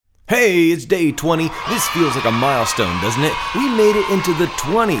Hey, it's day 20. This feels like a milestone, doesn't it? We made it into the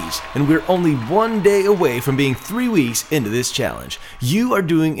 20s, and we're only one day away from being 3 weeks into this challenge. You are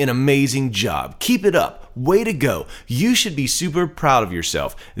doing an amazing job. Keep it up. Way to go. You should be super proud of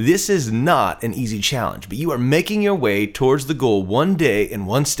yourself. This is not an easy challenge, but you are making your way towards the goal one day and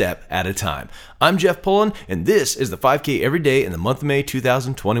one step at a time. I'm Jeff Pullen, and this is the 5K Every Day in the Month of May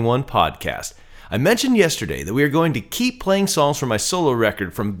 2021 podcast. I mentioned yesterday that we are going to keep playing songs from my solo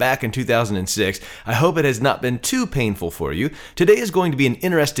record from back in 2006. I hope it has not been too painful for you. Today is going to be an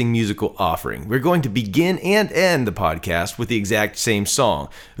interesting musical offering. We're going to begin and end the podcast with the exact same song,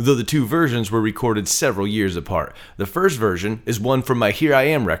 though the two versions were recorded several years apart. The first version is one from my Here I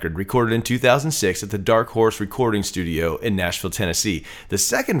Am record, recorded in 2006 at the Dark Horse Recording Studio in Nashville, Tennessee. The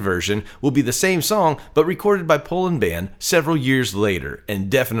second version will be the same song, but recorded by Pullen Band several years later,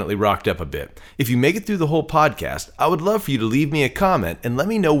 and definitely rocked up a bit. If you make it through the whole podcast, I would love for you to leave me a comment and let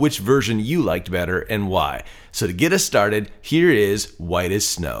me know which version you liked better and why. So to get us started, here is White as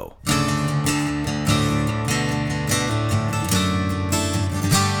Snow.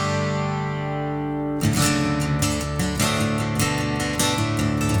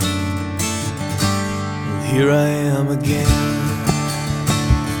 Here I am again.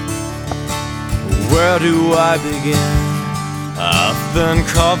 Where do I begin? I've been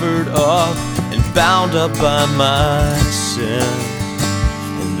covered up and bound up by my sin,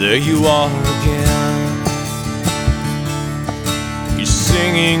 and there you are again. You're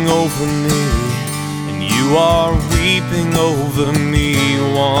singing over me, and you are weeping over me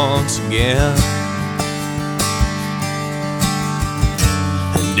once again.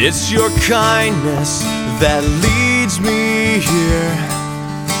 And it's your kindness that leads me here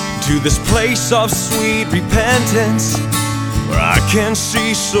to this place of sweet repentance, where I can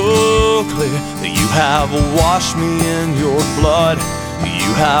see so clear that you have washed me in your blood.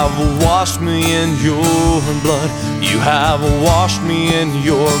 You have washed me in your blood. You have washed me in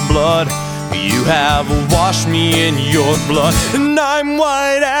your blood. You have washed me in your blood. And I'm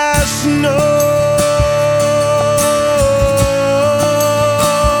white as snow.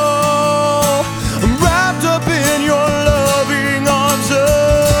 I'm wrapped up in your loving arms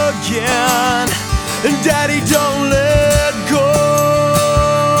again. And Daddy, don't let go.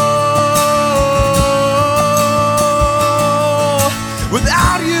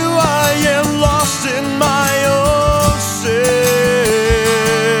 Without you, I am lost in my own sin.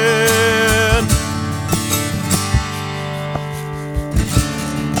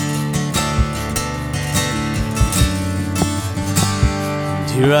 And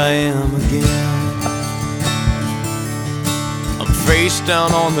here I am again. I'm face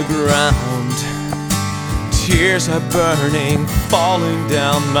down on the ground. Tears are burning, falling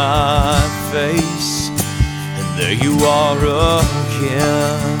down my face. And there you are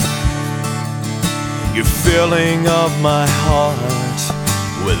again. You're filling up my heart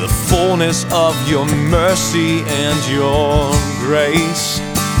with the fullness of your mercy and your grace.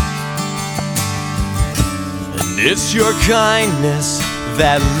 And it's your kindness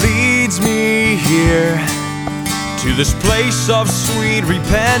that leads me here to this place of sweet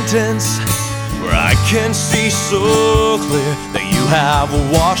repentance, where I can see so clear that you have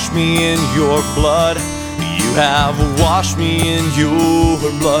washed me in your blood. You have washed me in your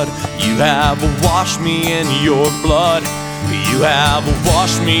blood. You have washed me in your blood. You have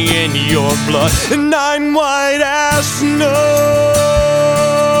washed me in your blood. And I'm white as snow.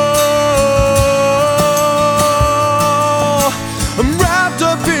 I'm wrapped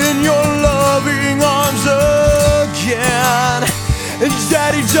up in your loving arms again. And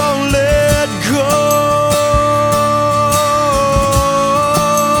Daddy, don't let go.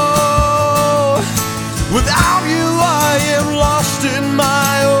 Without you, I am lost in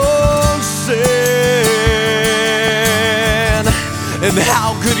my own sin. And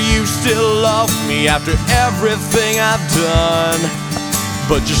how could you still love me after everything I've done?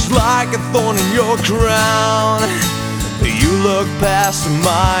 But just like a thorn in your crown, you look past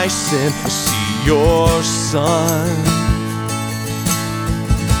my sin to see your Son.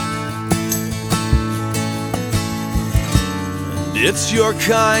 It's your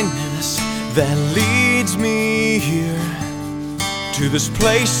kindness that leads me here to this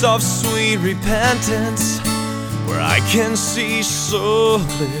place of sweet repentance, where I can see so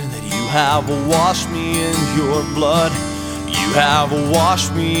clear that you have washed me in your blood. You have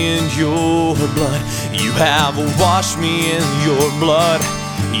washed me in your blood. You have washed me in your blood.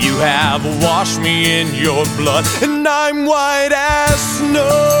 You have washed me in your blood. And I'm white as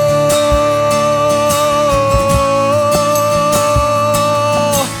snow.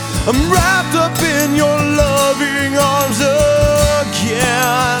 I'm wrapped up in your loving arms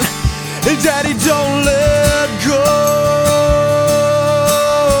again. Daddy, don't let go.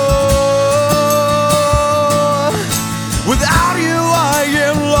 Without you, I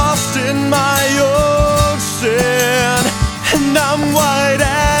am lost in my own sin, and I'm white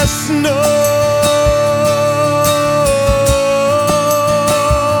as snow.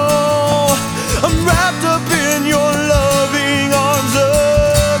 I'm wrapped up in your loving arms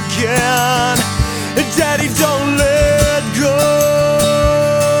again. Daddy, don't let go.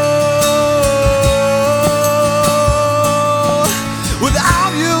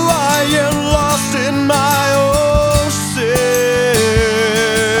 Without you, I am lost in my own sin.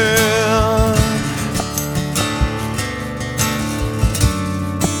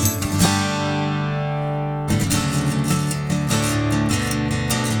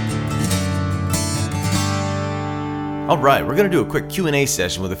 All right, we're going to do a quick Q&A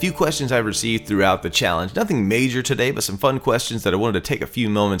session with a few questions I've received throughout the challenge. Nothing major today, but some fun questions that I wanted to take a few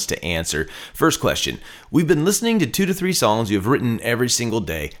moments to answer. First question: we've been listening to 2 to 3 songs you have written every single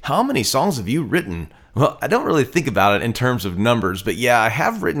day. How many songs have you written? Well, I don't really think about it in terms of numbers, but yeah, I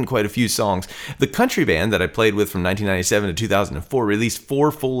have written quite a few songs. The country band that I played with from 1997 to 2004 released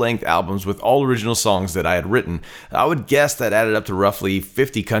 4 full-length albums with all original songs that I had written. I would guess that added up to roughly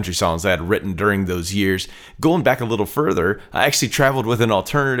 50 country songs I had written during those years. Going back a little further, I actually traveled with an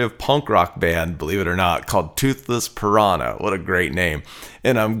alternative punk rock band, believe it or not, called Toothless Piranha. What a great name.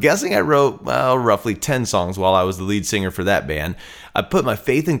 And I'm guessing I wrote, roughly 10 songs while I was the lead singer for that band. I put my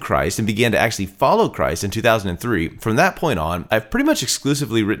faith in Christ and began to actually follow Christ in 2003. From that point on, I've pretty much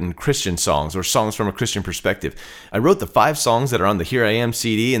exclusively written Christian songs or songs from a Christian perspective. I wrote the 5 songs that are on the Here I Am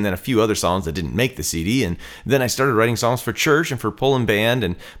CD and then a few other songs that didn't make the CD. And then I started writing songs for church and for Pullin' Band.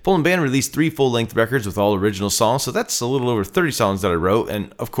 And Pullin' Band released 3 full-length records with all original songs. So that's a little over 30 songs that I wrote.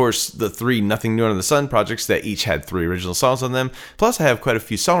 And of course, the 3 Nothing New Under the Sun projects that each had 3 original songs on them. Plus, I have quite a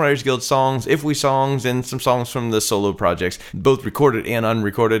few Songwriters Guild songs, If We songs, and some songs from the solo projects, both recorded and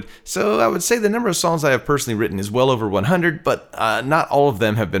unrecorded. So I would say the number of songs I have personally written is well over 100, but not all of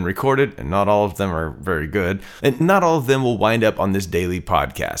them have been recorded, and not all of them are very good, and not all of them will wind up on this daily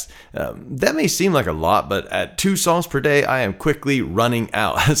podcast. That may seem like a lot, but at 2 songs per day, I am quickly running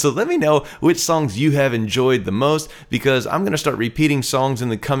out. So let me know which songs you have enjoyed the most, because I'm going to start repeating songs in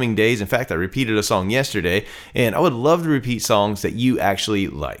the coming days. In fact, I repeated a song yesterday, and I would love to repeat songs that you actually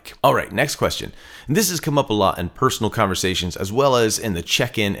like. All right, next question. This has come up a lot in personal conversations as well as in the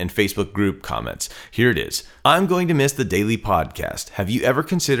check-in and Facebook group comments. Here it is. I'm going to miss the daily podcast. Have you ever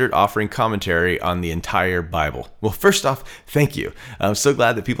considered offering commentary on the entire Bible? Well, first off, thank you. I'm so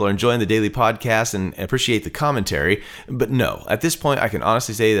glad that people are enjoying the daily podcast and appreciate the commentary. But no, at this point, I can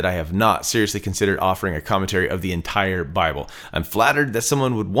honestly say that I have not seriously considered offering a commentary of the entire Bible. I'm flattered that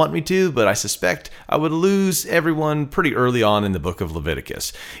someone would want me to, but I suspect I would lose everyone pretty early on in the book of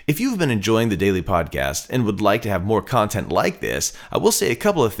Leviticus. If you've been enjoying the daily podcast and would like to have more content like this, I will say a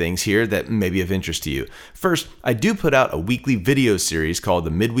couple of things here that may be of interest to you. First, I do put out a weekly video series called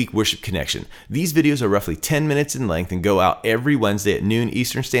the Midweek Worship Connection. These videos are roughly 10 minutes in length and go out every Wednesday at noon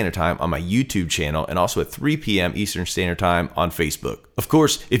Eastern Standard Time on my YouTube channel and also at 3 p.m. Eastern Standard Time on Facebook. Of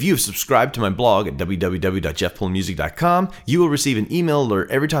course, if you have subscribed to my blog at www.jeffpullinmusic.com, you will receive an email alert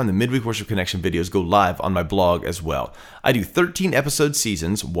every time the Midweek Worship Connection videos go live on my blog as well. I do 13 episode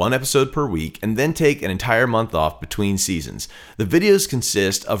seasons, 1 episode per week, and then take an entire month off between seasons. The videos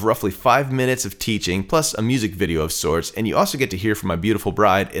consist of roughly 5 minutes of teaching plus a music video of sorts, and you also get to hear from my beautiful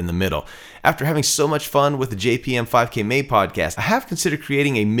bride in the middle. After having so much fun with the JPM 5K May podcast, I have considered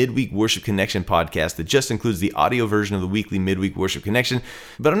creating a Midweek Worship Connection podcast that just includes the audio version of the weekly Midweek Worship Connection,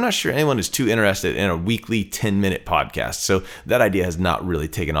 but I'm not sure anyone is too interested in a weekly 10-minute podcast, so that idea has not really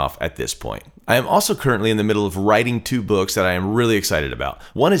taken off at this point. I am also currently in the middle of writing 2 books that I am really excited about.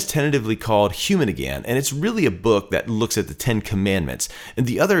 One is tentatively called Human Again, and it's really a book that looks at the 10 Commandments. And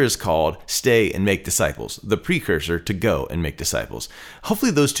the other is called Stay and Make Disciples, the precursor to Go and Make Disciples.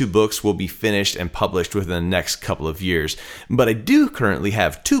 Hopefully those 2 books will be finished and published within the next couple of years. But I do currently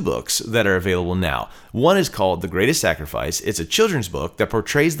have 2 books that are available now. One is called The Greatest Sacrifice. It's a children's book that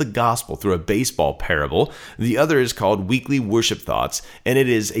portrays the gospel through a baseball parable. The other is called Weekly Worship Thoughts, and it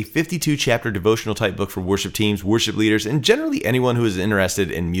is a 52-chapter devotional type book for worship teams, worship leaders, and generally anyone who is interested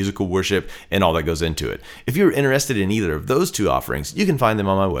in musical worship and all that goes into it. If you're interested in either of those 2 offerings, you can find them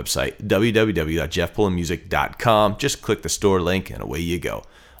on my website, www.jeffpullinmusic.com. Just click the store link and away you go.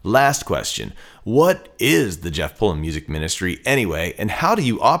 Last question. What is the Jeff Pullen Music Ministry anyway, and how do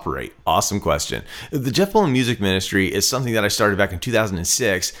you operate? Awesome question. The Jeff Pullen Music Ministry is something that I started back in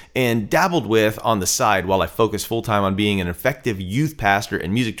 2006 and dabbled with on the side while I focused full-time on being an effective youth pastor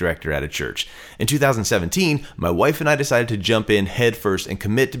and music director at a church. In 2017, my wife and I decided to jump in headfirst and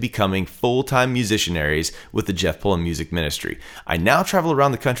commit to becoming full-time musicianaries with the Jeff Pullen Music Ministry. I now travel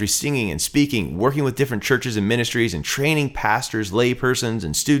around the country singing and speaking, working with different churches and ministries, and training pastors, laypersons,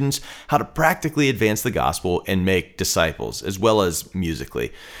 and students how to practically advance the gospel and make disciples, as well as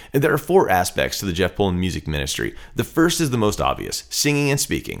musically. And there are 4 aspects to the Jeff Pullen Music Ministry. The first is the most obvious, singing and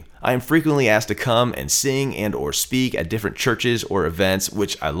speaking. I am frequently asked to come and sing and or speak at different churches or events,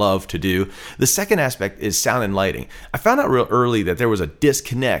 which I love to do. The second aspect is sound and lighting. I found out real early that there was a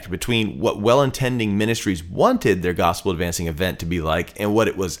disconnect between what well-intending ministries wanted their gospel advancing event to be like and what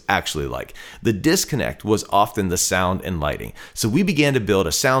it was actually like. The disconnect was often the sound and lighting. So we began to build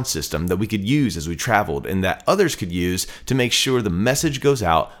a sound system that we could use as we traveled and that others could use to make sure the message goes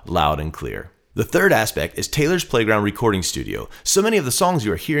out loud and clear. The third aspect is Taylor's Playground Recording Studio. So many of the songs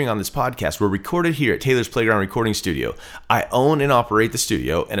you are hearing on this podcast were recorded here at Taylor's Playground Recording Studio. I own and operate the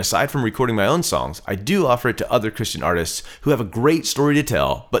studio, and aside from recording my own songs, I do offer it to other Christian artists who have a great story to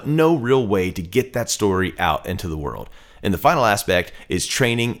tell, but no real way to get that story out into the world. And the final aspect is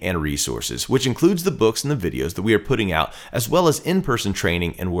training and resources, which includes the books and the videos that we are putting out, as well as in-person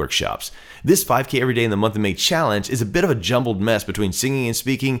training and workshops. This 5K Every Day in the Month of May challenge is a bit of a jumbled mess between singing and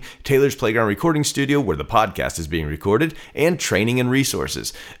speaking, Taylor's Playground Recording Studio, where the podcast is being recorded, and training and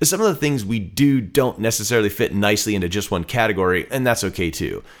resources. Some of the things we do don't necessarily fit nicely into just one category, and that's okay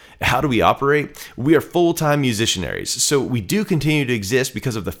too. How do we operate? We are full-time musicianaries, so we do continue to exist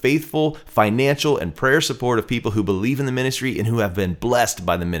because of the faithful, financial, and prayer support of people who believe in the ministry and who have been blessed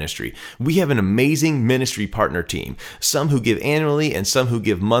by the ministry. We have an amazing ministry partner team, some who give annually and some who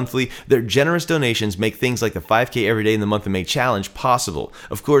give monthly. Their generous donations make things like the 5K Every Day in the Month of May challenge possible.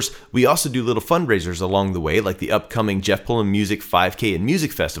 Of course, we also do little fundraisers along the way, like the upcoming Jeff Pullen Music 5K and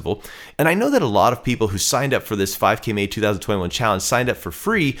Music Festival. And I know that a lot of people who signed up for this 5K May 2021 challenge signed up for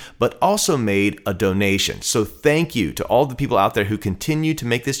free, but also made a donation. So thank you to all the people out there who continue to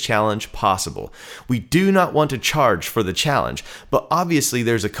make this challenge possible. We do not want to charge for the challenge, but obviously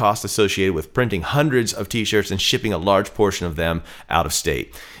there's a cost associated with printing hundreds of t-shirts and shipping a large portion of them out of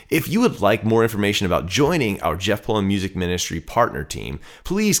state. If you would like more information about joining our Jeff Pullen Music Ministry partner team,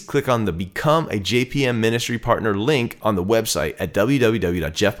 please click on the Become a JPM Ministry Partner link on the website at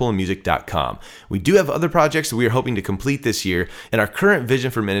www.jeffpullenmusic.com. We do have other projects that we are hoping to complete this year, and our current vision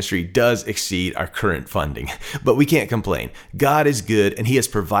for ministry does exceed our current funding. But we can't complain. God is good, and He has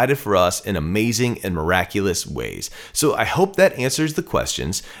provided for us in amazing and miraculous ways. So I hope that answers the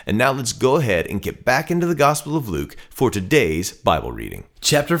questions, and now let's go ahead and get back into the Gospel of Luke for today's Bible reading.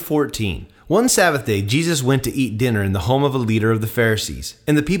 Chapter 14. One Sabbath day, Jesus went to eat dinner in the home of a leader of the Pharisees,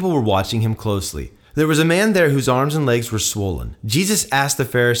 and the people were watching him closely. There was a man there whose arms and legs were swollen. Jesus asked the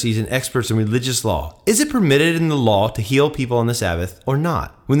Pharisees and experts in religious law, "Is it permitted in the law to heal people on the Sabbath or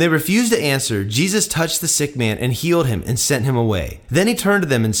not?" When they refused to answer, Jesus touched the sick man and healed him and sent him away. Then he turned to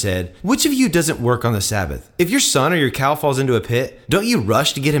them and said, "Which of you doesn't work on the Sabbath? If your son or your cow falls into a pit, don't you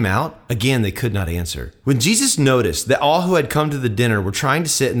rush to get him out?" Again, they could not answer. When Jesus noticed that all who had come to the dinner were trying to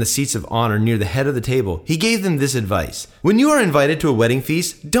sit in the seats of honor near the head of the table, he gave them this advice: "When you are invited to a wedding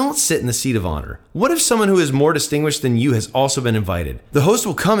feast, don't sit in the seat of honor. What if someone who is more distinguished than you has also been invited? The host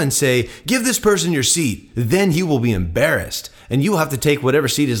will come and say, 'Give this person your seat.' Then you will be embarrassed, and you will have to take whatever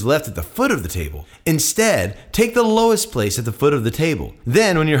seat is left at the foot of the table. Instead, take the lowest place at the foot of the table.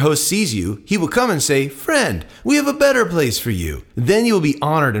 Then when your host sees you, he will come and say, 'Friend, we have a better place for you.' Then you will be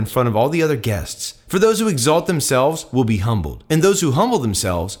honored in front of all the other guests. For those who exalt themselves will be humbled, and those who humble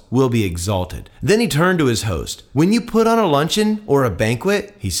themselves will be exalted." Then he turned to his host. "When you put on a luncheon or a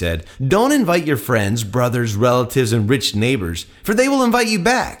banquet," he said, "don't invite your friends, brothers, relatives, and rich neighbors, for they will invite you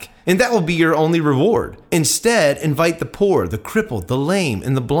back, and that will be your only reward. Instead, invite the poor, the crippled, the lame,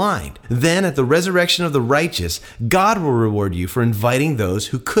 and the blind. Then at the resurrection of the righteous, God will reward you for inviting those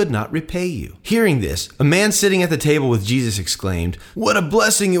who could not repay you." Hearing this, a man sitting at the table with Jesus exclaimed, "What a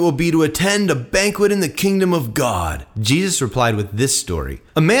blessing it will be to attend a banquet in the kingdom of God." Jesus replied with this story: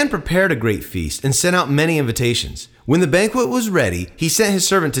 "A man prepared a great feast and sent out many invitations. When the banquet was ready, he sent his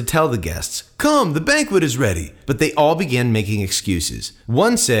servant to tell the guests, 'Come, the banquet is ready.' But they all began making excuses.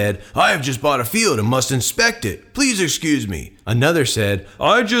 One said, 'I have just bought a field and must inspect it. Please excuse me.' Another said,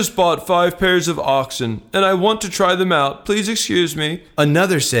 I just bought 5 pairs of oxen, and I want to try them out. Please excuse me.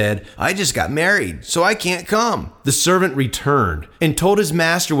 Another said, I just got married, so I can't come. The servant returned and told his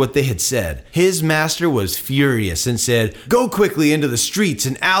master what they had said. His master was furious and said, Go quickly into the streets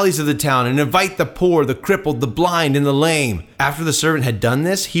and alleys of the town and invite the poor, the crippled, the blind, and the lame. After the servant had done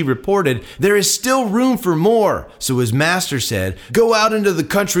this, he reported, There is still room for more. So his master said, Go out into the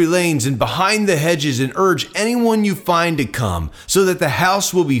country lanes and behind the hedges and urge anyone you find to come, so that the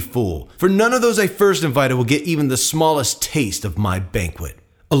house will be full. For none of those I first invited will get even the smallest taste of my banquet.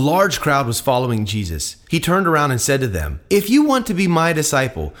 A large crowd was following Jesus. He turned around and said to them, If you want to be my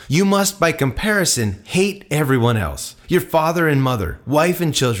disciple, you must by comparison hate everyone else. Your father and mother, wife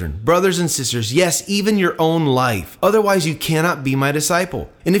and children, brothers and sisters, yes, even your own life. Otherwise you cannot be my disciple.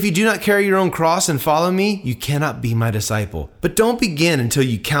 And if you do not carry your own cross and follow me, you cannot be my disciple. But don't begin until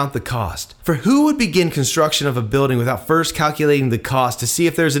you count the cost. For who would begin construction of a building without first calculating the cost to see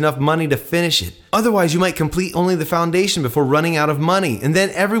if there's enough money to finish it? Otherwise you might complete only the foundation before running out of money, and then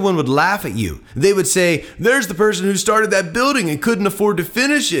everyone would laugh at you. They would say, There's the person who started that building and couldn't afford to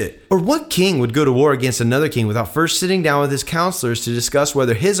finish it. Or what king would go to war against another king without first sitting down with his counselors to discuss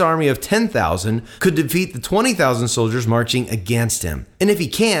whether his army of 10,000 could defeat the 20,000 soldiers marching against him? And if he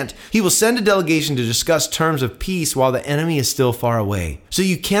can't, he will send a delegation to discuss terms of peace while the enemy is still far away. So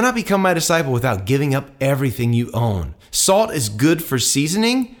you cannot become my disciple without giving up everything you own. Salt is good for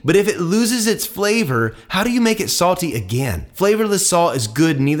seasoning, but if it loses its flavor, how do you make it salty again? Flavorless salt is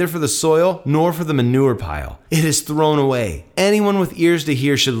good neither for the soil nor for the manure pile. It is thrown away. Anyone with ears to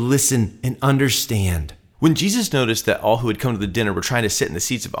hear should listen and understand. When Jesus noticed that all who had come to the dinner were trying to sit in the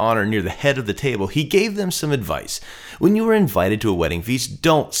seats of honor near the head of the table, he gave them some advice. When you are invited to a wedding feast,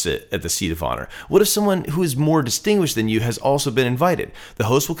 don't sit at the seat of honor. What if someone who is more distinguished than you has also been invited? The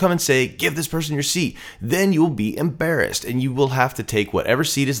host will come and say, Give this person your seat. Then you will be embarrassed, and you will have to take whatever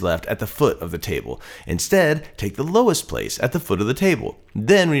seat is left at the foot of the table. Instead, take the lowest place at the foot of the table.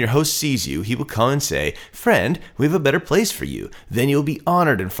 Then when your host sees you, he will come and say, Friend, we have a better place for you. Then you will be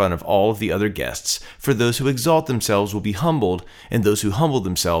honored in front of all of the other guests. For those who exalt themselves will be humbled, and those who humble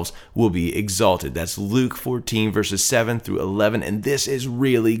themselves will be exalted. That's Luke 14, verses 7 through 11, and this is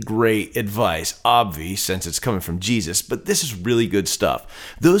really great advice, obvious since it's coming from Jesus, but this is really good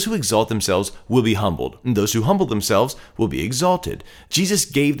stuff. Those who exalt themselves will be humbled, and those who humble themselves will be exalted. Jesus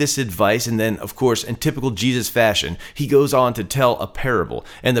gave this advice, and then, of course, in typical Jesus fashion, he goes on to tell a parable,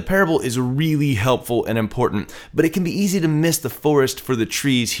 and the parable is really helpful and important, but it can be easy to miss the forest for the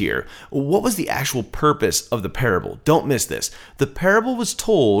trees here. What was the actual purpose of the parable? Don't miss this. The parable was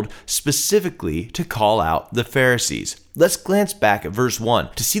told specifically to call out the Pharisees. Let's glance back at verse 1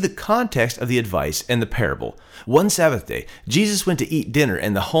 to see the context of the advice and the parable. One Sabbath day, Jesus went to eat dinner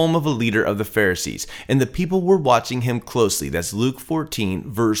in the home of a leader of the Pharisees, and the people were watching him closely. That's Luke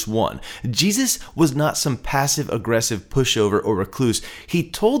 14, verse 1. Jesus was not some passive-aggressive pushover or recluse. He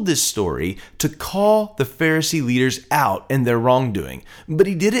told this story to call the Pharisee leaders out in their wrongdoing, but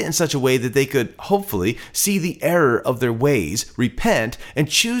he did it in such a way that they could hopefully see the error of their ways, repent, and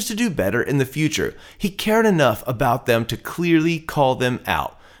choose to do better in the future. He cared enough about them to clearly call them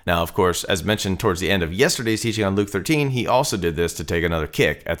out. Now, of course, as mentioned towards the end of yesterday's teaching on Luke 13, he also did this to take another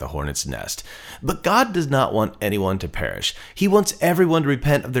kick at the hornet's nest. But God does not want anyone to perish. He wants everyone to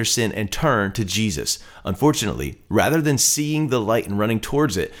repent of their sin and turn to Jesus. Unfortunately, rather than seeing the light and running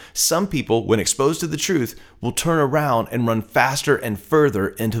towards it, some people, when exposed to the truth, will turn around and run faster and further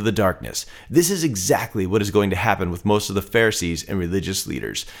into the darkness. This is exactly what is going to happen with most of the Pharisees and religious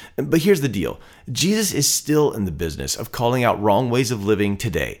leaders. But here's the deal. Jesus is still in the business of calling out wrong ways of living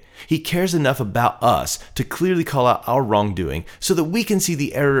today. He cares enough about us to clearly call out our wrongdoing so that we can see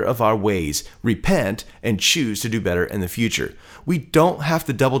the error of our ways, repent, and choose to do better in the future. We don't have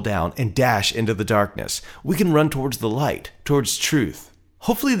to double down and dash into the darkness. We can run towards the light, towards truth.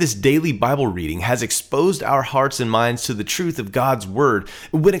 Hopefully this daily Bible reading has exposed our hearts and minds to the truth of God's Word.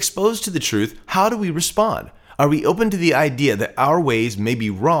 When exposed to the truth, how do we respond? Are we open to the idea that our ways may be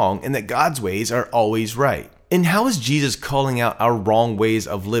wrong and that God's ways are always right? And how is Jesus calling out our wrong ways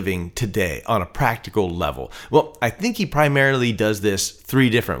of living today on a practical level? Well, I think he primarily does this 3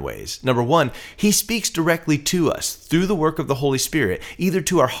 different ways. Number 1, he speaks directly to us through the work of the Holy Spirit, either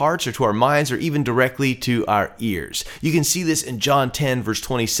to our hearts or to our minds or even directly to our ears. You can see this in John 10, verse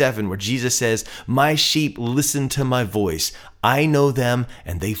 27, where Jesus says, "My sheep listen to my voice. I know them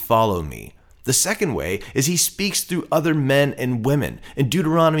and they follow me." The second way is he speaks through other men and women. In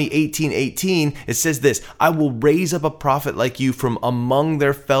Deuteronomy 18:18, it says this, "I will raise up a prophet like you from among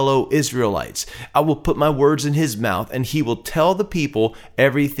their fellow Israelites. I will put my words in his mouth, and he will tell the people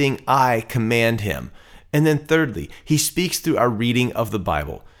everything I command him." And then thirdly, he speaks through our reading of the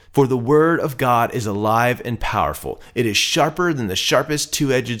Bible. For the word of God is alive and powerful. It is sharper than the sharpest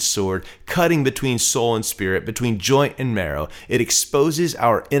two-edged sword, cutting between soul and spirit, between joint and marrow. It exposes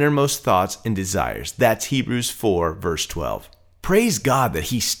our innermost thoughts and desires. That's Hebrews 4, verse 12. Praise God that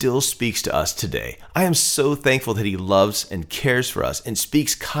he still speaks to us today. I am so thankful that he loves and cares for us and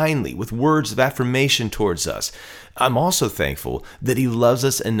speaks kindly with words of affirmation towards us. I'm also thankful that he loves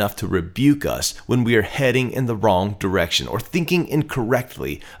us enough to rebuke us when we are heading in the wrong direction or thinking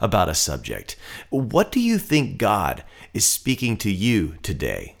incorrectly about a subject. What do you think God is speaking to you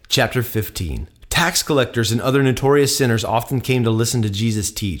today? Chapter 15. Tax collectors and other notorious sinners often came to listen to Jesus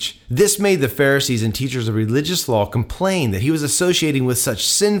teach. This made the Pharisees and teachers of religious law complain that he was associating with such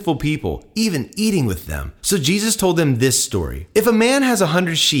sinful people, even eating with them. So Jesus told them this story. If a man has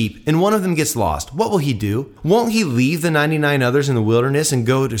 100 sheep and one of them gets lost, what will he do? Won't he leave the 99 others in the wilderness and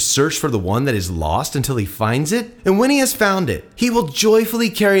go to search for the one that is lost until he finds it? And when he has found it, he will joyfully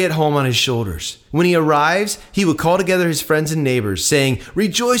carry it home on his shoulders. When he arrives, he will call together his friends and neighbors, saying,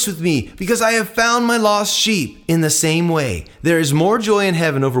 "Rejoice with me, because I have found my lost sheep." In the same way, there is more joy in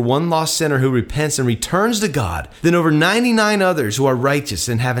heaven over one lost sinner who repents and returns to God than over 99 others who are righteous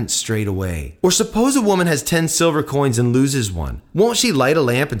and haven't strayed away. Or suppose a woman has 10 silver coins and loses one. Won't she light a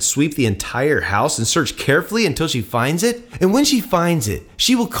lamp and sweep the entire house and search carefully until she finds it? And when she finds it,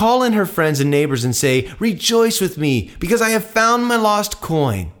 she will call in her friends and neighbors and say, "Rejoice with me, because I have found my lost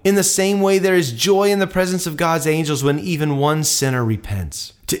coin." In the same way, there is joy in the presence of God's angels when even one sinner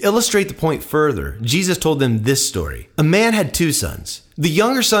repents. To illustrate the point further, Jesus told them this story. A man had 2 sons. The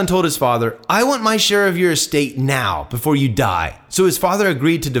younger son told his father, "I want my share of your estate now, before you die." So his father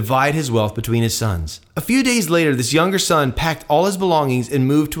agreed to divide his wealth between his sons. A few days later, this younger son packed all his belongings and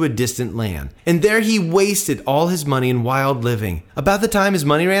moved to a distant land. And there he wasted all his money in wild living. About the time his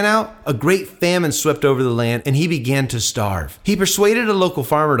money ran out, a great famine swept over the land and he began to starve. He persuaded a local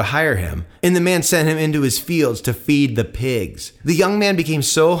farmer to hire him, and the man sent him into his fields to feed the pigs. The young man became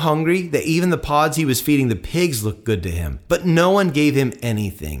so hungry that even the pods he was feeding the pigs looked good to him, but no one gave him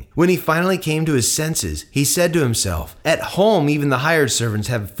anything. When he finally came to his senses, he said to himself, "At home, even the hired servants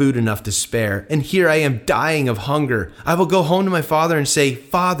have food enough to spare, and here I am dying of hunger. I will go home to my father and say,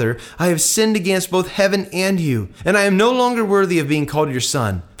 'Father, I have sinned against both heaven and you, and I am no longer worthy of being called your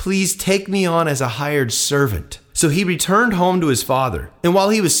son. Please take me on as a hired servant.'" So he returned home to his father, and while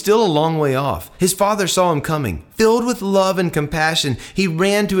he was still a long way off, his father saw him coming. Filled with love and compassion, he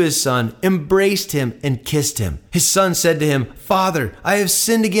ran to his son, embraced him, and kissed him. His son said to him, "Father, I have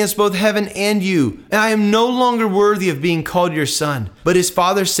sinned against both heaven and you, and I am no longer worthy of being called your son." But his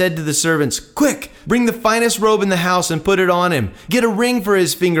father said to the servants, "Quick, bring the finest robe in the house and put it on him. Get a ring for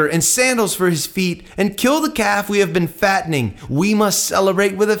his finger and sandals for his feet, and kill the calf we have been fattening. We must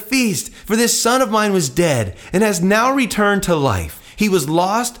celebrate with a feast, for this son of mine was dead and has now returned to life. He was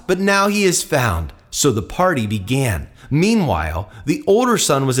lost, but now he is found." So the party began. Meanwhile, the older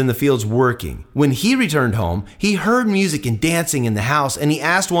son was in the fields working. When he returned home, he heard music and dancing in the house, and he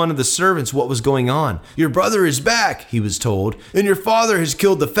asked one of the servants what was going on. "Your brother is back," he was told, "and your father has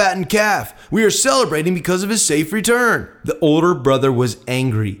killed the fattened calf. We are celebrating because of his safe return." The older brother was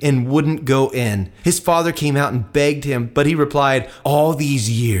angry and wouldn't go in. His father came out and begged him, but he replied, "All these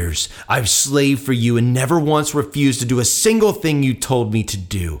years, I've slaved for you and never once refused to do a single thing you told me to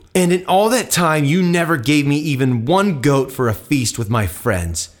do. And in all that time, you never gave me even one goat for a feast with my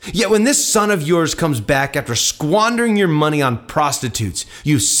friends. Yet when this son of yours comes back after squandering your money on prostitutes,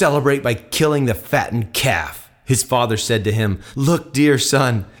 you celebrate by killing the fattened calf." His father said to him, "Look, dear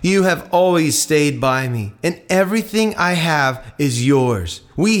son, you have always stayed by me, and everything I have is yours.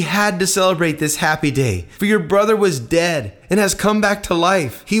 We had to celebrate this happy day, for your brother was dead and has come back to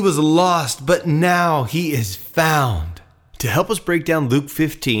life. He was lost, but now he is found." To help us break down Luke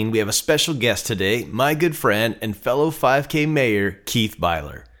 15, we have a special guest today, my good friend and fellow 5K mayor, Keith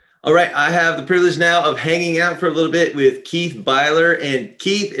Byler. All right, I have the privilege now of hanging out for a little bit with Keith Byler, and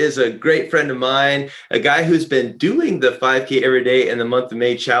Keith is a great friend of mine, a guy who's been doing the 5K every day in the month of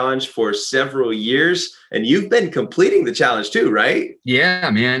May challenge for several years, and you've been completing the challenge too, right? Yeah,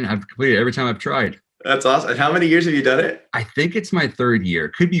 man, I've completed it every time I've tried. That's awesome. And how many years have you done it? I think it's my 3rd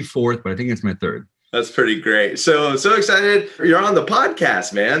year. Could be 4th, but I think it's my 3rd. That's pretty great. So excited. You're on the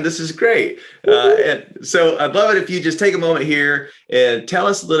podcast, man. This is great. And so I'd love it if you just take a moment here and tell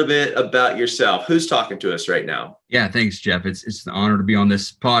us a little bit about yourself. Who's talking to us right now? Yeah, thanks, Jeff. It's an honor to be on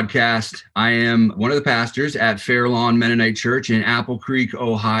this podcast. I am one of the pastors at Fair Lawn Mennonite Church in Apple Creek,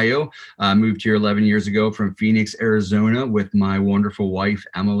 Ohio. I moved here 11 years ago from Phoenix, Arizona with my wonderful wife,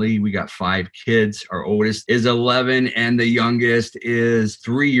 Emily. We got 5 kids. Our oldest is 11 and the youngest is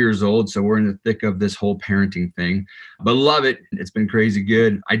 3 years old. So we're in the thick of this whole parenting thing, but love it. It's been crazy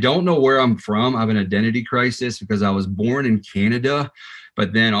good. I don't know where I'm from. I have an identity crisis because I was born in Canada,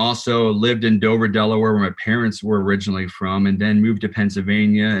 but then also lived in Dover, Delaware, where my parents were originally from, and then moved to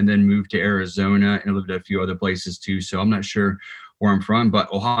Pennsylvania, and then moved to Arizona, and lived at a few other places too. So I'm not sure where I'm from, but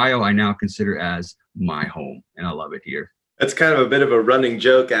Ohio I now consider as my home, and I love it here. That's kind of a bit of a running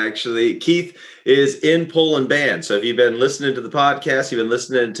joke, actually. Keith is in Pull and Band. So if you've been listening to the podcast, you've been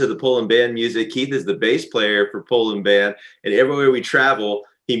listening to the Pull and Band music, Keith is the bass player for Pull and Band. And everywhere we travel,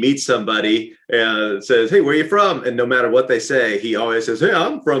 he meets somebody and says, "Hey, where are you from?" And no matter what they say, he always says, "Hey,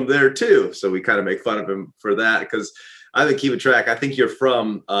 I'm from there too." So we kind of make fun of him for that because I've been keeping track. I think you're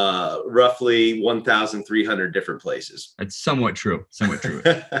from roughly 1,300 different places. That's somewhat true.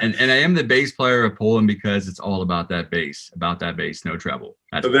 and I am the bass player of Poland because it's all about that bass, no treble.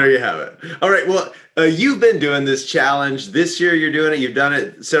 So there you have it. All right. Well, you've been doing this challenge. This year you're doing it. You've done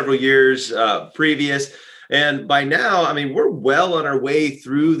it several years previous. And by now, I mean, we're well on our way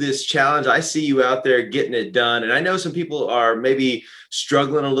through this challenge. I see you out there getting it done. And I know some people are maybe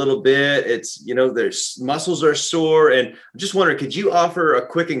struggling a little bit. It's, their muscles are sore. And I'm just wondering, could you offer a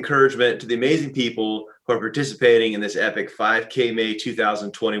quick encouragement to the amazing people who are participating in this epic 5K May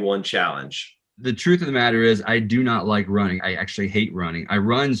 2021 challenge? The truth of the matter is I do not like running. I actually hate running. I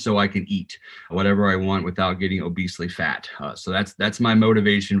run so I can eat whatever I want without getting obesely fat. So that's my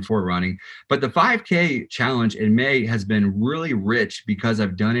motivation for running. But the 5K challenge in May has been really rich because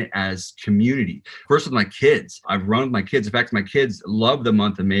I've done it as community. First with my kids. I've run with my kids. In fact, my kids love the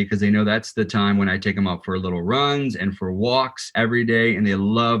month of May because they know that's the time when I take them out for little runs and for walks every day. And they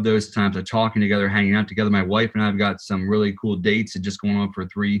love those times of talking together, hanging out together. My wife and I have got some really cool dates and just going on for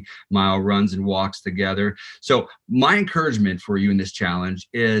 3-mile runs and walks together. So my encouragement for you in this challenge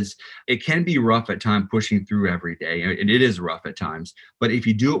is it can be rough at times pushing through every day. And it is rough at times, but if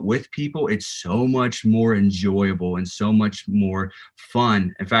you do it with people, it's so much more enjoyable and so much more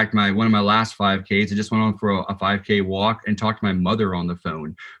fun. In fact, one of my last 5Ks, I just went on for a 5K walk and talked to my mother on the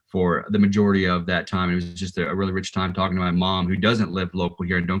phone for the majority of that time. It was just a really rich time talking to my mom, who doesn't live local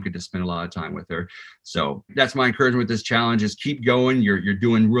here and don't get to spend a lot of time with her. So that's my encouragement with this challenge is keep going. You're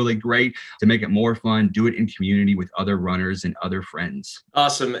doing really great. To make it more fun, do it in community with other runners and other friends.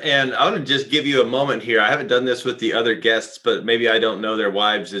 Awesome. And I want to just give you a moment here. I haven't done this with the other guests, but maybe I don't know their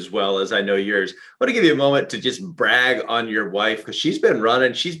wives as well as I know yours. I want to give you a moment to just brag on your wife because she's been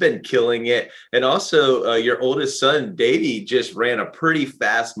running. She's been killing it. And also your oldest son, Davey, just ran a pretty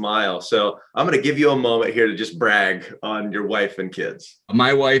fast mile. So I'm going to give you a moment here to just brag on your wife and kids.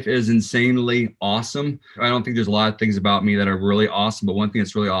 My wife is insanely awesome. I don't think there's a lot of things about me that are really awesome, but one thing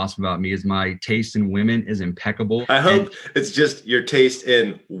that's really awesome about me is my taste in women is impeccable. I hope it's just your taste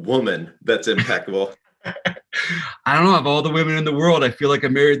in woman that's impeccable. I don't know, of all the women in the world, I feel like I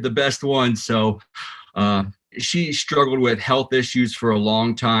married the best one. So she struggled with health issues for a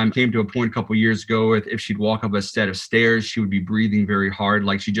long time. Came to a point a couple years ago with if she'd walk up a set of stairs, she would be breathing very hard,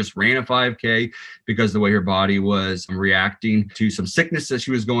 like she just ran a 5K because the way her body was reacting to some sickness that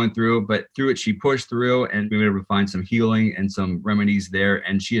she was going through. But through it, she pushed through and we were able to find some healing and some remedies there.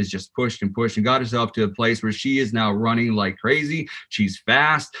 And she has just pushed and pushed and got herself to a place where she is now running like crazy. She's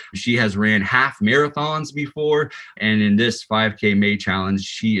fast. She has ran half marathons before. And in this 5K May challenge,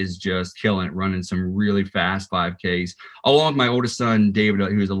 she is just killing it, running some really fast 5Ks, along with my oldest son, David,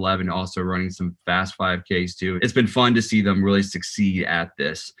 who's 11, also running some fast 5Ks too. It's been fun to see them really succeed at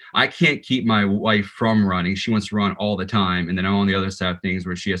this. I can't keep my wife from running. She wants to run all the time. And then I'm on the other side of things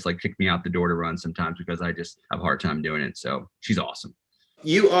where she has to like kick me out the door to run sometimes because I just have a hard time doing it. So she's awesome.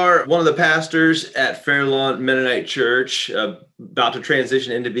 You are one of the pastors at Fair Lawn Mennonite Church, about to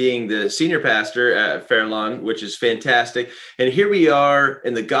transition into being the senior pastor at Fair Lawn, which is fantastic. And here we are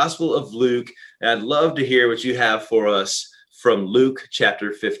in the Gospel of Luke. And I'd love to hear what you have for us from Luke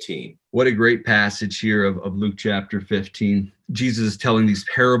chapter 15. What a great passage here of Luke chapter 15. Jesus is telling these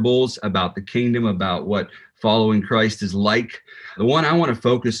parables about the kingdom, about what following Christ is like. The one I want to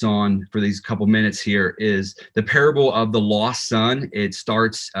focus on for these couple minutes here is the parable of the lost son. It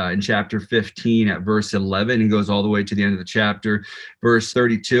starts in chapter 15 at verse 11 and goes all the way to the end of the chapter, verse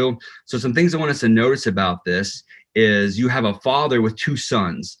 32. So some things I want us to notice about this is you have a father with 2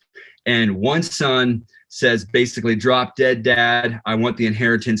 sons, and one son says basically, drop dead, dad. I want the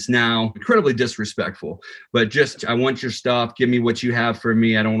inheritance now. Incredibly disrespectful, but just, I want your stuff. Give me what you have for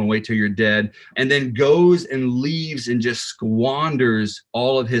me. I don't want to wait till you're dead. And then goes and leaves and just squanders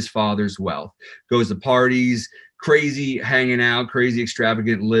all of his father's wealth. Goes to parties, crazy hanging out, crazy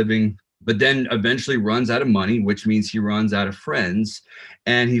extravagant living, but then eventually runs out of money, which means he runs out of friends.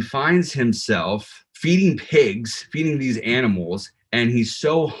 And he finds himself feeding pigs, feeding these animals. And he's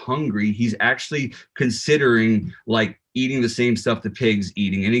so hungry, he's actually considering like eating the same stuff the pig's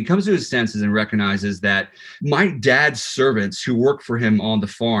eating. And he comes to his senses and recognizes that my dad's servants who work for him on the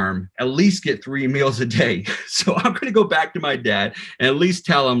farm at least get 3 meals a day. So I'm going to go back to my dad and at least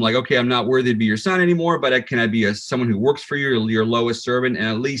tell him like, okay, I'm not worthy to be your son anymore, but can I be someone who works for you, your lowest servant, and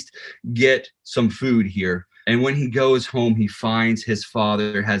at least get some food here. And when he goes home, he finds his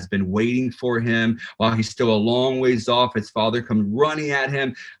father has been waiting for him while he's still a long ways off. His father comes running at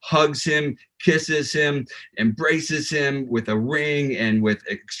him, hugs him, kisses him, embraces him with a ring and with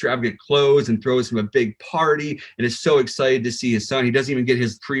extravagant clothes and throws him a big party and is so excited to see his son. He doesn't even get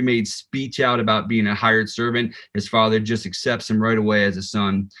his pre-made speech out about being a hired servant. His father just accepts him right away as a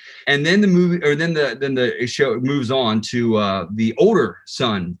son. And then the show moves on to the older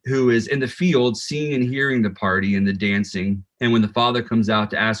son who is in the field seeing and hearing the party and the dancing. And when the father comes out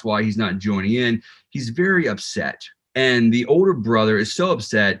to ask why he's not joining in, he's very upset. And the older brother is so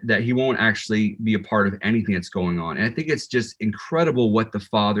upset that he won't actually be a part of anything that's going on. And I think it's just incredible what the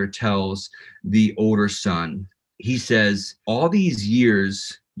father tells the older son. He says, all these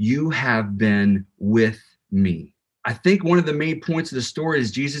years you have been with me. I think one of the main points of the story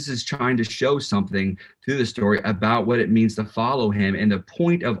is Jesus is trying to show something through the story about what it means to follow him. And the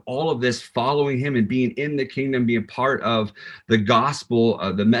point of all of this following him and being in the kingdom, being part of the gospel,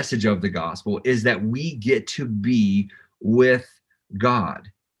 the message of the gospel, is that we get to be with God.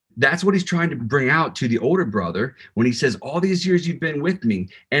 That's what he's trying to bring out to the older brother when he says, all these years you've been with me.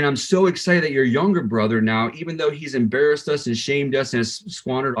 And I'm so excited that your younger brother now, even though he's embarrassed us and shamed us and has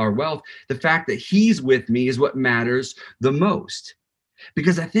squandered our wealth, the fact that he's with me is what matters the most.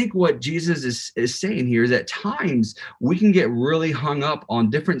 Because I think what Jesus is saying here is at times we can get really hung up on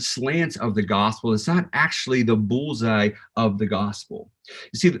different slants of the gospel. It's not actually the bullseye of the gospel.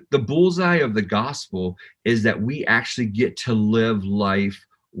 You see, the bullseye of the gospel is that we actually get to live life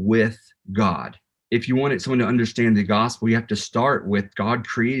with God. If you wanted someone to understand the gospel, you have to start with God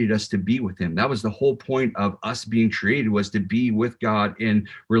created us to be with him. That was the whole point of us being created, was to be with God in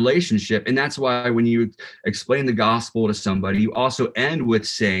relationship. And that's why when you explain the gospel to somebody, you also end with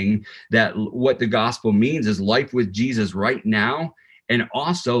saying that what the gospel means is life with Jesus right now and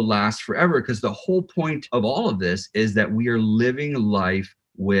also last forever. Because the whole point of all of this is that we are living life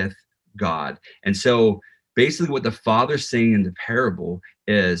with God. And so basically what the father's saying in the parable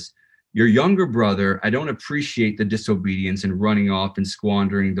is, your younger brother, I don't appreciate the disobedience and running off and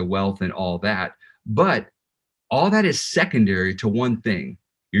squandering the wealth and all that, but all that is secondary to one thing.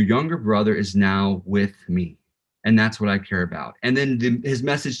 Your younger brother is now with me, and that's what I care about. And then his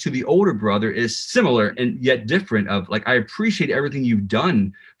message to the older brother is similar and yet different of like, I appreciate everything you've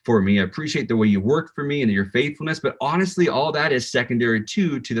done for me. I appreciate the way you worked for me and your faithfulness, but honestly, all that is secondary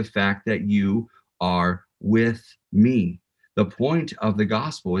to the fact that you are with me. The point of the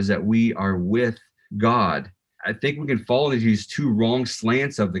gospel is that we are with God. I think we can fall into these two wrong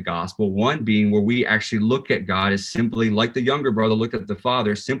slants of the gospel. One being where we actually look at God as simply, like the younger brother looked at the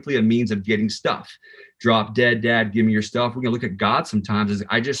father, simply a means of getting stuff. Drop dead, dad, give me your stuff. We're going to look at God sometimes as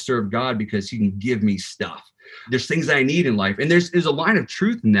I just serve God because he can give me stuff. There's things I need in life. And there's a line of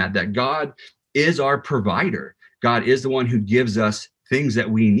truth in that God is our provider. God is the one who gives us things that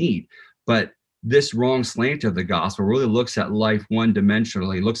we need. But this wrong slant of the gospel really looks at life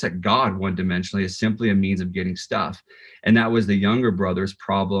one-dimensionally, looks at God one-dimensionally as simply a means of getting stuff. And that was the younger brother's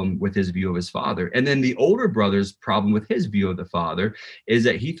problem with his view of his father. And then the older brother's problem with his view of the father is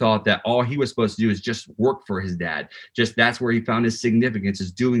that he thought that all he was supposed to do is just work for his dad. Just that's where he found his significance,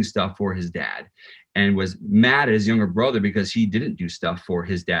 is doing stuff for his dad. And was mad at his younger brother because he didn't do stuff for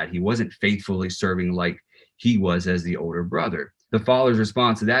his dad. He wasn't faithfully serving like he was as the older brother. The father's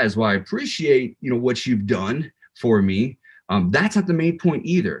response to that is, well, I appreciate, what you've done for me. That's not the main point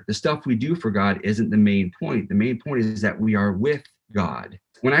either. The stuff we do for God isn't the main point. The main point is that we are with God.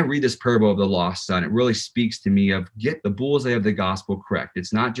 When I read this parable of the lost son, it really speaks to me of get the bullseye of the gospel correct.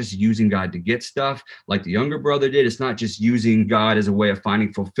 It's not just using God to get stuff like the younger brother did. It's not just using God as a way of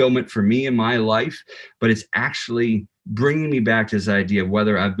finding fulfillment for me in my life, but it's actually bringing me back to this idea of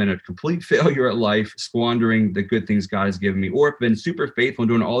whether I've been a complete failure at life, squandering the good things God has given me, or if I've been super faithful and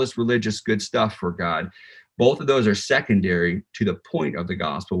doing all this religious good stuff for God. Both of those are secondary to the point of the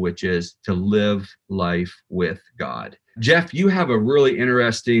gospel, which is to live life with God. Jeff, you have a really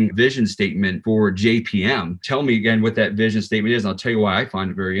interesting vision statement for JPM. Tell me again what that vision statement is, and I'll tell you why I find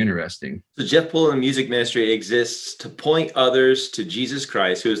it very interesting. So Jeff Pullen Music Ministry exists to point others to Jesus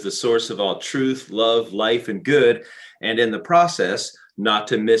Christ, who is the source of all truth, love, life, and good, and in the process, not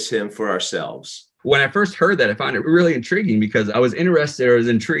to miss him for ourselves. When I first heard that, I found it really intriguing because I was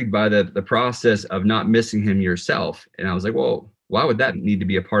intrigued by the process of not missing him yourself. And I was like, well, why would that need to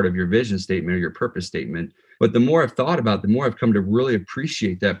be a part of your vision statement or your purpose statement? But the more I've thought about it, the more I've come to really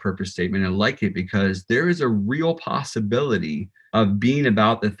appreciate that purpose statement and like it, because there is a real possibility of being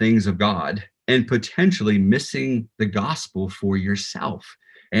about the things of God and potentially missing the gospel for yourself.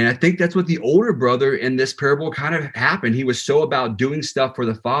 And I think that's what the older brother in this parable kind of happened. He was so about doing stuff for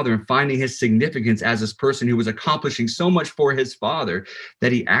the Father and finding his significance as this person who was accomplishing so much for his Father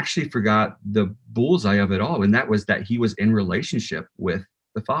that he actually forgot the bullseye of it all. And that was that he was in relationship with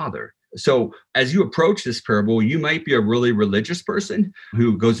the Father. So as you approach this parable, you might be a really religious person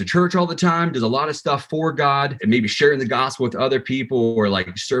who goes to church all the time, does a lot of stuff for God, and maybe sharing the gospel with other people or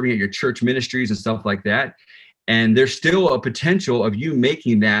like serving at your church ministries and stuff like that. And there's still a potential of you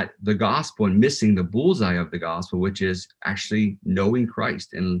making that the gospel and missing the bullseye of the gospel, which is actually knowing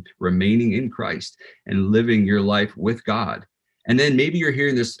Christ and remaining in Christ and living your life with God. And then maybe you're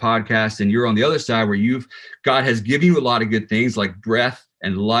hearing this podcast and you're on the other side where God has given you a lot of good things like breath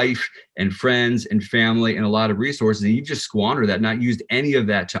and life and friends and family and a lot of resources, and you've just squandered that, not used any of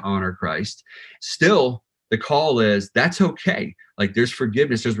that to honor Christ. Still, the call is that's okay. Like there's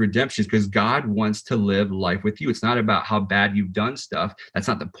forgiveness, there's redemption, because God wants to live life with you. It's not about how bad you've done stuff. That's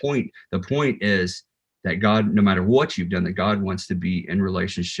not the point. The point is that God, no matter what you've done, that God wants to be in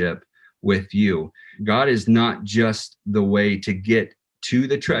relationship with you. God is not just the way to get to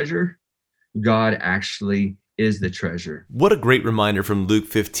the treasure. God actually is the treasure. What a great reminder from Luke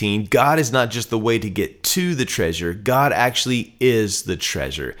 15. God is not just the way to get to the treasure. God actually is the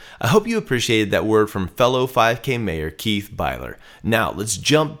treasure. I hope you appreciated that word from fellow 5K mayor Keith Byler. Now let's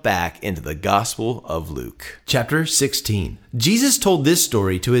jump back into the Gospel of Luke. Chapter 16. Jesus told this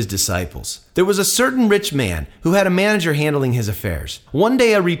story to his disciples. There was a certain rich man who had a manager handling his affairs. One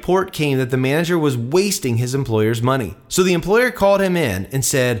day a report came that the manager was wasting his employer's money. So the employer called him in and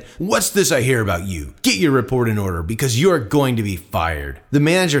said, "What's this I hear about you? Get your report in order because you are going to be fired." The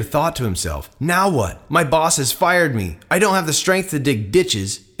manager thought to himself, "Now what? My boss has fired me. I don't have the strength to dig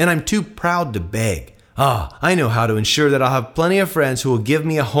ditches and I'm too proud to beg. I know how to ensure that I'll have plenty of friends who will give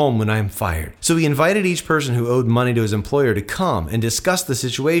me a home when I am fired." So he invited each person who owed money to his employer to come and discuss the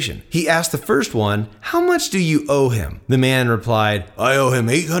situation. He asked the first one, "How much do you owe him?" The man replied, "I owe him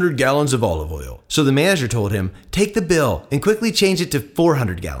 800 gallons of olive oil." So the manager told him, "Take the bill and quickly change it to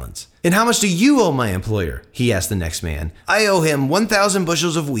 400 gallons. "And how much do you owe my employer?" he asked the next man. "I owe him 1,000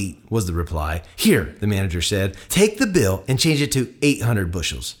 bushels of wheat," was the reply. "Here," the manager said, "take the bill and change it to 800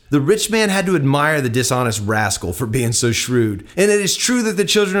 bushels. The rich man had to admire the dishonest rascal for being so shrewd. And it is true that the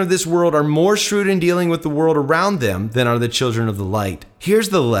children of this world are more shrewd in dealing with the world around them than are the children of the light. Here's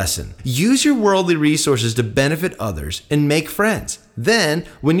the lesson. Use your worldly resources to benefit others and make friends. Then,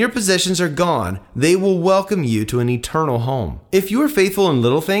 when your possessions are gone, they will welcome you to an eternal home. If you are faithful in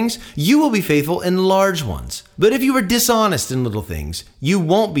little things, you will be faithful in large ones. But if you are dishonest in little things, you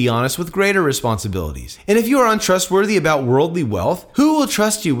won't be honest with greater responsibilities. And if you are untrustworthy about worldly wealth, who will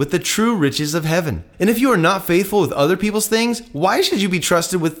trust you with the true riches of heaven? And if you are not faithful with other people's things, why should you be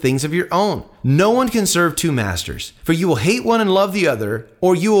trusted with things of your own? No one can serve two masters, for you will hate one and love the other,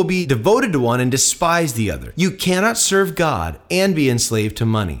 or you will be devoted to one and despise the other. You cannot serve God and be enslaved to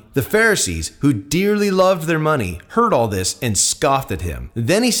money." The Pharisees, who dearly loved their money, heard all this and scoffed at him.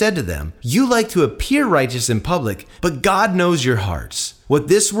 Then he said to them, "You like to appear righteous in public, but God knows your hearts. What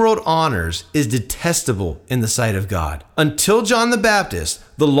this world honors is detestable in the sight of God. Until John the Baptist,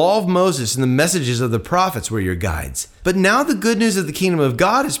 the law of Moses and the messages of the prophets were your guides. But now the good news of the kingdom of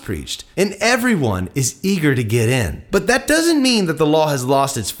God is preached, and everyone is eager to get in. But that doesn't mean that the law has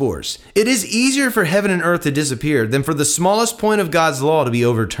lost its force. It is easier for heaven and earth to disappear than for the smallest point of God's law to be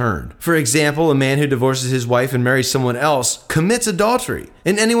overturned. For example, a man who divorces his wife and marries someone else commits adultery,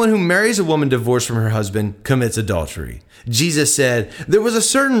 and anyone who marries a woman divorced from her husband commits adultery." Jesus said, "There was a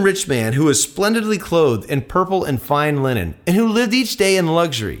certain rich man who was splendidly clothed in purple and fine linen, and who lived each day in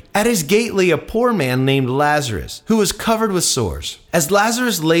luxury. At his gate lay a poor man named Lazarus, who was covered with sores. As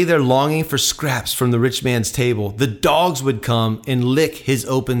Lazarus lay there longing for scraps from the rich man's table, the dogs would come and lick his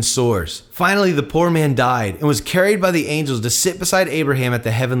open sores. Finally, the poor man died and was carried by the angels to sit beside Abraham at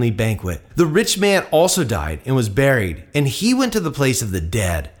the heavenly banquet. The rich man also died and was buried, and he went to the place of the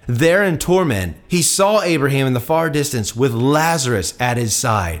dead. there in torment, he saw Abraham in the far distance with Lazarus at his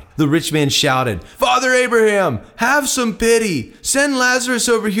side. The rich man shouted, "Father Abraham, have some pity. Send Lazarus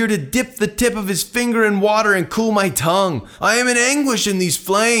over here to dip the tip of his finger in water and cool my tongue. I am in anguish in these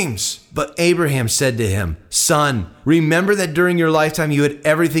flames." But Abraham said to him, "Son, remember that during your lifetime you had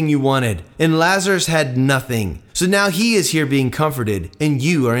everything you wanted, and Lazarus had nothing. So now he is here being comforted, and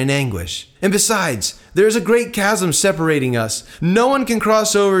you are in anguish. And besides, there is a great chasm separating us. No one can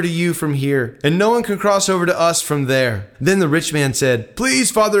cross over to you from here, and no one can cross over to us from there." Then the rich man said,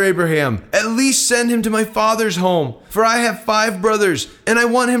 "Please, Father Abraham, at least send him to my father's home, for I have 5 brothers, and I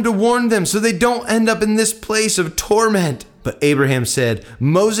want him to warn them so they don't end up in this place of torment." But Abraham said,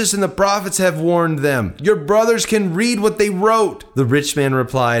 "Moses and the prophets have warned them. Your brothers can read what they wrote." The rich man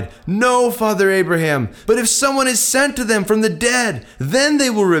replied, "No, Father Abraham, but if someone is sent to them from the dead, then they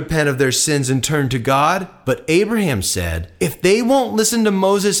will repent of their sins and turn to God." But Abraham said, "If they won't listen to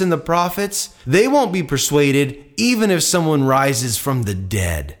Moses and the prophets, they won't be persuaded, even if someone rises from the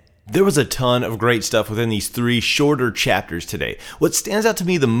dead." There was a ton of great stuff within these 3 shorter chapters today. What stands out to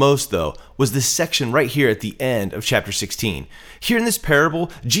me the most, though, was this section right here at the end of chapter 16. Here in this parable,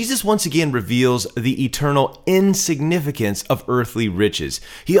 Jesus once again reveals the eternal insignificance of earthly riches.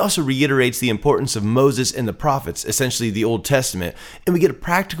 He also reiterates the importance of Moses and the prophets, essentially the Old Testament, and we get a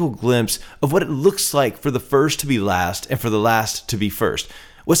practical glimpse of what it looks like for the first to be last and for the last to be first.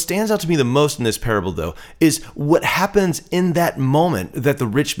 What stands out to me the most in this parable, though, is what happens in that moment that the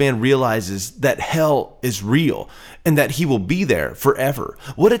rich man realizes that hell is real and that he will be there forever.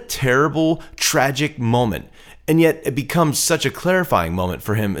 What a terrible, tragic moment. And yet it becomes such a clarifying moment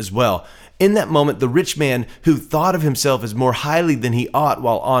for him as well. In that moment, the rich man who thought of himself as more highly than he ought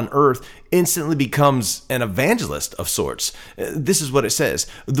while on earth instantly becomes an evangelist of sorts. This is what it says.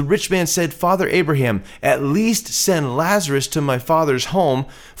 The rich man said, "Father Abraham, at least send Lazarus to my father's home,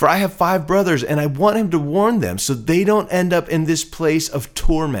 for I have 5 brothers, and I want him to warn them so they don't end up in this place of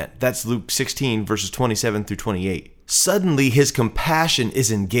torment." That's Luke 16, verses 27 through 28. Suddenly, his compassion is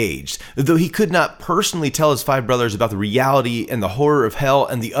engaged. Though he could not personally tell his 5 brothers about the reality and the horror of hell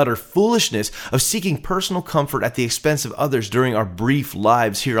and the utter foolishness of seeking personal comfort at the expense of others during our brief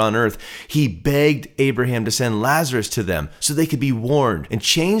lives here on earth, he begged Abraham to send Lazarus to them so they could be warned and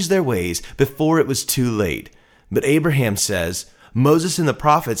change their ways before it was too late. But Abraham says, "Moses and the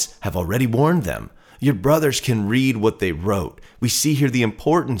prophets have already warned them. Your brothers can read what they wrote." We see here the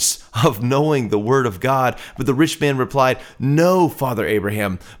importance of knowing the word of God. But the rich man replied, "No, Father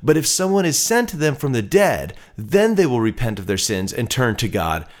Abraham, but if someone is sent to them from the dead, then they will repent of their sins and turn to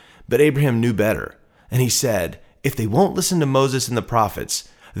God." But Abraham knew better, and he said, "If they won't listen to Moses and the prophets,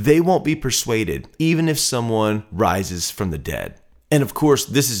 they won't be persuaded, even if someone rises from the dead." And of course,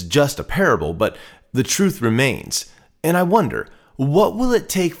 this is just a parable, but the truth remains. And I wonder, what will it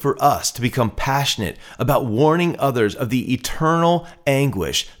take for us to become passionate about warning others of the eternal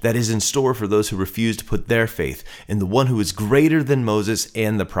anguish that is in store for those who refuse to put their faith in the one who is greater than Moses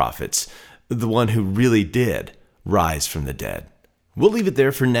and the prophets, the one who really did rise from the dead? We'll leave it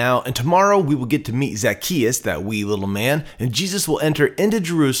there for now, and tomorrow we will get to meet Zacchaeus, that wee little man, and Jesus will enter into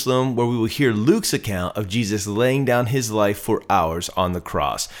Jerusalem, where we will hear Luke's account of Jesus laying down his life for ours on the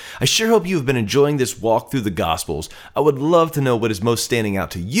cross. I sure hope you have been enjoying this walk through the Gospels. I would love to know what is most standing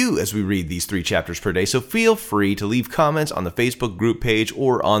out to you as we read these 3 chapters per day, so feel free to leave comments on the Facebook group page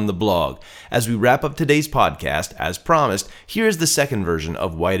or on the blog. As we wrap up today's podcast, as promised, here is the second version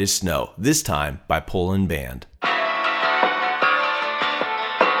of White as Snow, this time by Poland Band.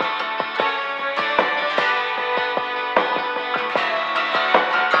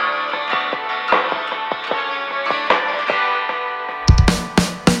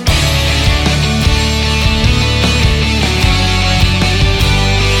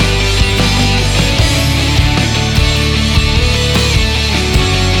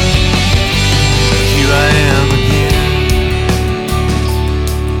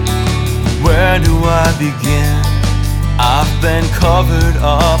 Begin. I've been covered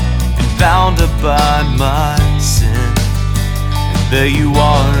up and bound up by my sin, and there you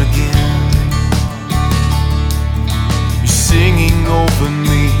are again. You're singing over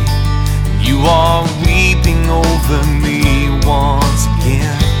me, and you are weeping over me once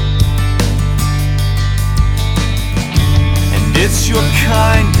again. And it's your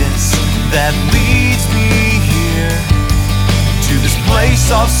kindness that leads me here to this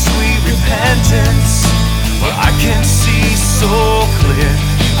place of sweet repentance, where I can see so clear.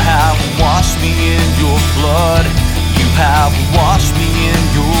 You have washed me in your blood. You have washed me in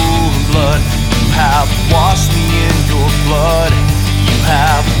your blood. You have washed me in your blood. You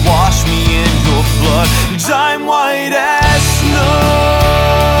have washed me in your blood. And I'm white as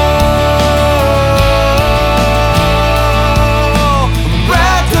snow.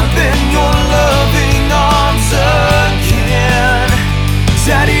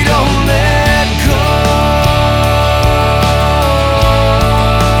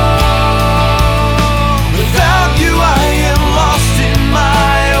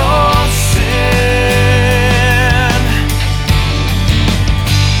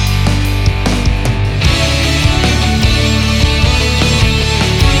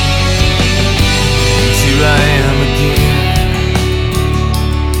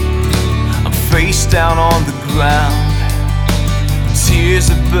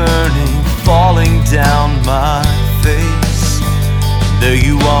 tears are burning, falling down my face. There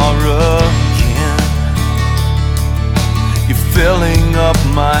you are again. You're filling up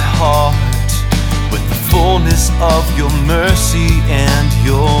my heart with the fullness of your mercy and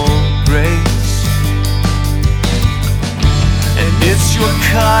your grace. And it's your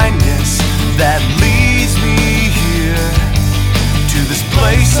kindness that leads me here to this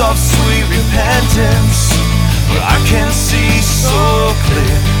place of sweet repentance, where I can see so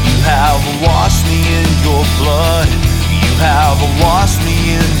clear. You have washed me in your blood. You have washed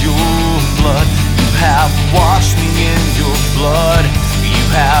me in your blood. You have washed me in your blood. You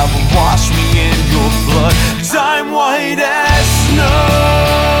have washed me in your blood. 'Cause I'm white as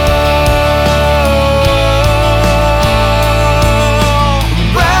snow.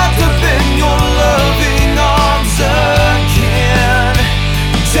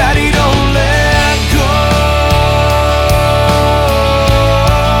 Daddy, don't let go.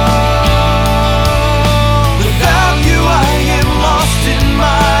 Without you, I am lost in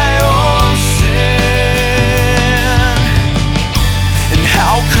my own sin. And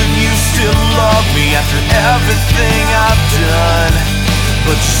how could you still love me after everything I've done?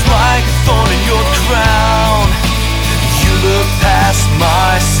 But just like a thorn in your crown, you look past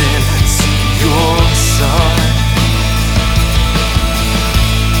my sin, see your son.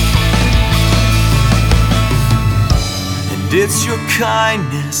 It's your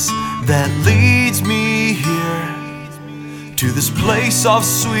kindness that leads me here to this place of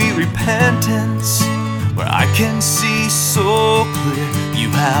sweet repentance, where I can see so clear. You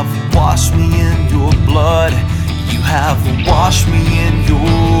have washed me in your blood. You have washed me in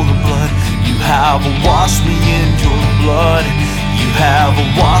your blood. You have washed me in your blood. You have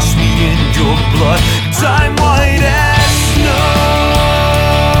washed me in your blood. Time